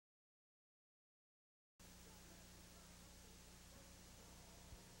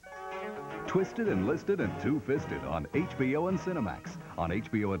Twisted, Enlisted, and Two-Fisted on HBO and Cinemax. On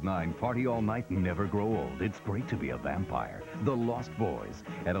HBO at 9, party all night, never grow old. It's great to be a vampire. The Lost Boys.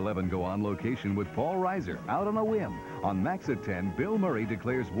 At 11, go on location with Paul Reiser, Out on a Whim. On Max at 10, Bill Murray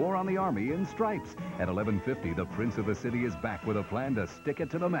declares war on the Army in Stripes. At 11:50, the Prince of the City is back with a plan to stick it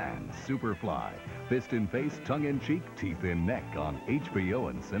to the man, Superfly. Fist in face, tongue in cheek, teeth in neck on HBO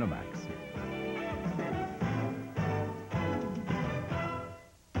and Cinemax.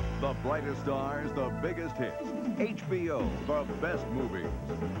 The brightest stars, the biggest hits. HBO, the best movies.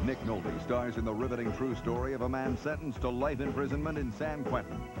 Nick Nolte stars in the riveting true story of a man sentenced to life imprisonment in San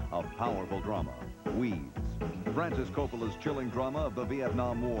Quentin. A powerful drama, Weeds. Francis Coppola's chilling drama of the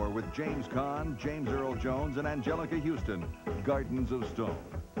Vietnam War with James Caan, James Earl Jones, and Angelica Houston. Gardens of Stone.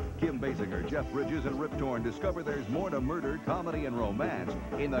 Kim Basinger, Jeff Bridges, and Rip Torn discover there's more to murder, comedy, and romance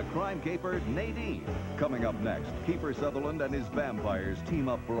in the crime caper Nadine. Coming up next, Kiefer Sutherland and his vampires team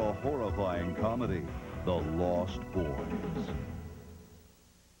up for a horrifying comedy, The Lost Boys.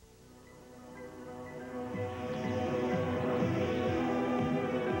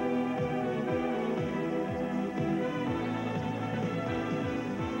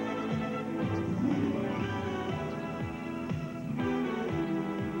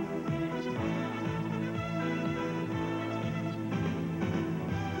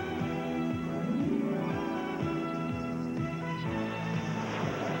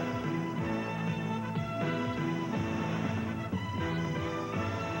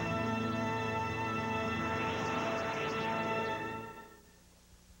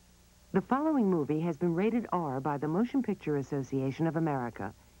 The following movie has been rated R by the Motion Picture Association of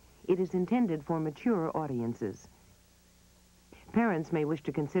America. It is intended for mature audiences. Parents may wish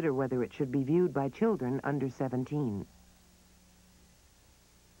to consider whether it should be viewed by children under 17.